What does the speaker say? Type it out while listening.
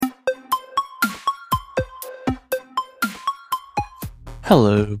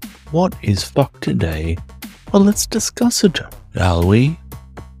Hello, what is fuck today? Well, let's discuss it, shall we?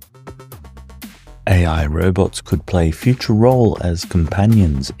 AI robots could play future role as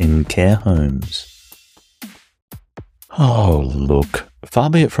companions in care homes. Oh, look, far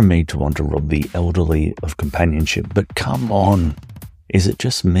be it from me to want to rob the elderly of companionship, but come on. Is it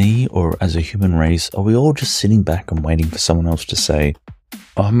just me, or as a human race, are we all just sitting back and waiting for someone else to say,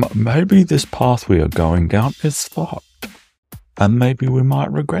 maybe this path we are going down is fucked, and maybe we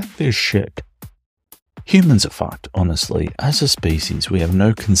might regret this shit? Humans are fucked, honestly. As a species, we have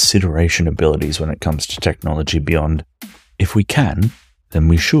no consideration abilities when it comes to technology beyond, if we can, then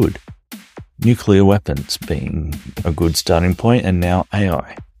we should. Nuclear weapons being a good starting point, and now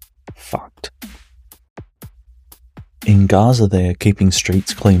AI. Fucked. In Gaza, they're keeping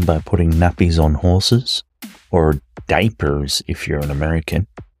streets clean by putting nappies on horses, or diapers if you're an American.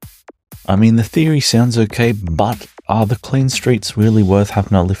 I mean, the theory sounds okay, but are the clean streets really worth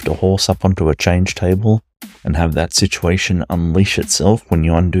having to lift a horse up onto a change table and have that situation unleash itself when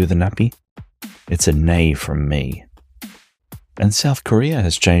you undo the nappy? It's a nay from me. And South Korea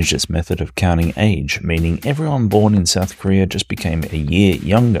has changed its method of counting age, meaning everyone born in South Korea just became a year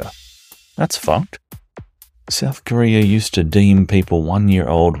younger. That's fucked. South Korea used to deem people 1 year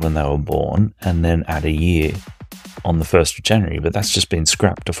old when they were born and then add a year on the 1st of January, but that's just been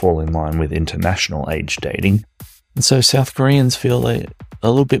scrapped to fall in line with international age dating. And so South Koreans feel a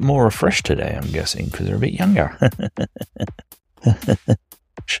little bit more refreshed today, I'm guessing, because they're a bit younger.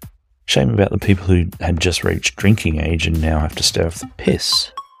 Shame about the people who had just reached drinking age and now have to stay off the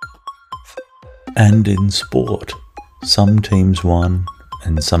piss. And in sport, some teams won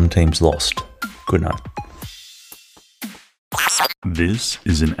and some teams lost. Good night. This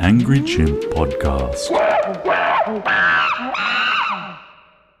is an Angry Chimp podcast.